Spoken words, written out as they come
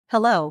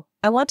Hello,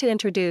 I want to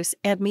introduce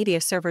AMS Media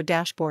Server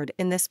Dashboard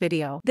in this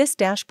video. This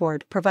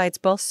dashboard provides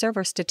both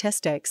server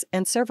statistics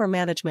and server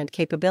management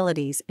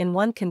capabilities in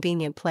one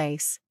convenient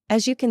place.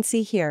 As you can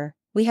see here,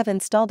 we have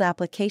installed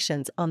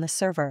applications on the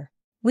server.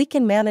 We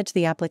can manage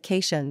the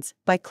applications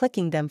by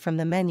clicking them from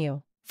the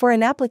menu. For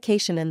an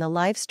application in the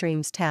Live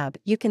Streams tab,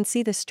 you can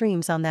see the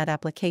streams on that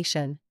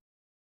application.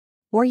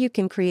 Or you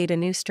can create a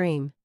new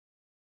stream.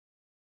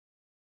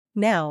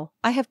 Now,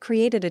 I have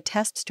created a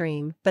test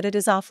stream, but it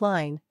is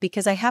offline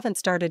because I haven't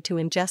started to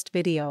ingest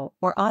video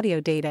or audio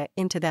data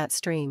into that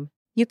stream.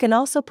 You can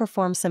also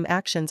perform some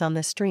actions on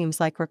the streams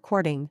like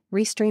recording,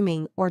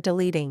 restreaming, or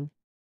deleting.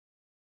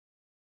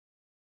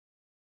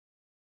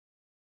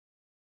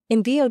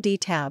 In VOD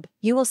tab,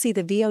 you will see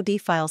the VOD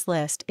files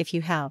list if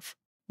you have.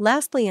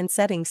 Lastly, in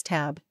Settings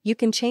tab, you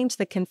can change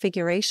the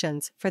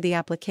configurations for the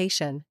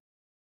application.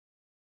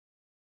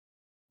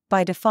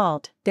 By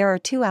default, there are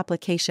two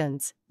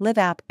applications, Live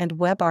App and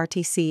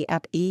WebRTC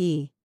App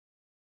EE.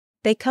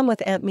 They come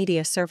with AMS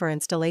Media Server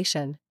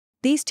installation.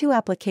 These two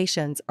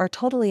applications are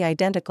totally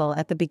identical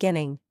at the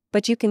beginning,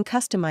 but you can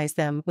customize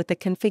them with the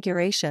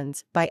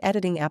configurations by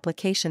editing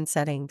application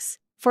settings.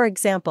 For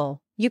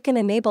example, you can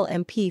enable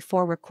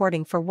MP4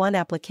 recording for one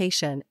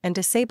application and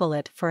disable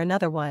it for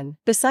another one.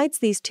 Besides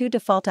these two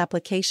default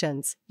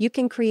applications, you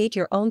can create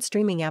your own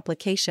streaming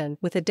application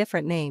with a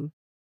different name.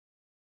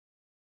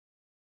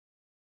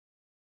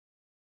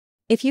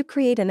 If you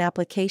create an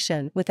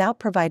application without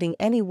providing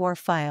any WAR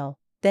file,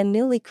 then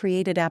newly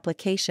created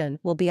application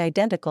will be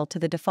identical to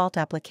the default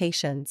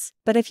applications.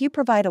 But if you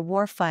provide a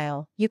WAR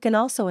file, you can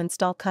also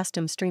install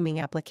custom streaming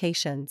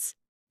applications.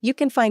 You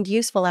can find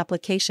useful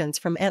applications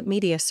from AMS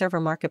Media Server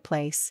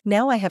Marketplace.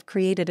 Now I have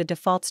created a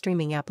default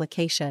streaming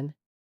application.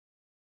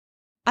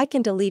 I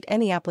can delete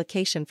any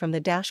application from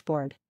the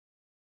dashboard.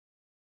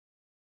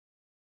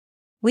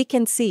 We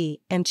can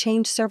see and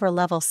change server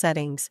level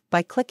settings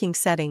by clicking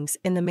Settings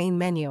in the main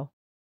menu.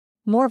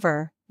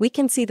 Moreover, we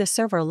can see the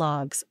server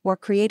logs or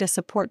create a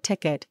support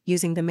ticket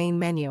using the main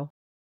menu.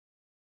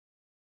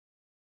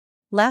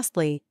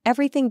 Lastly,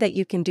 everything that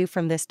you can do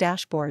from this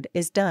dashboard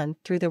is done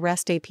through the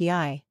REST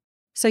API.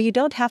 So you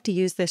don't have to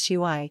use this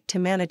UI to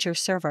manage your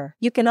server.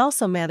 You can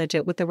also manage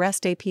it with the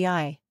REST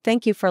API.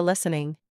 Thank you for listening.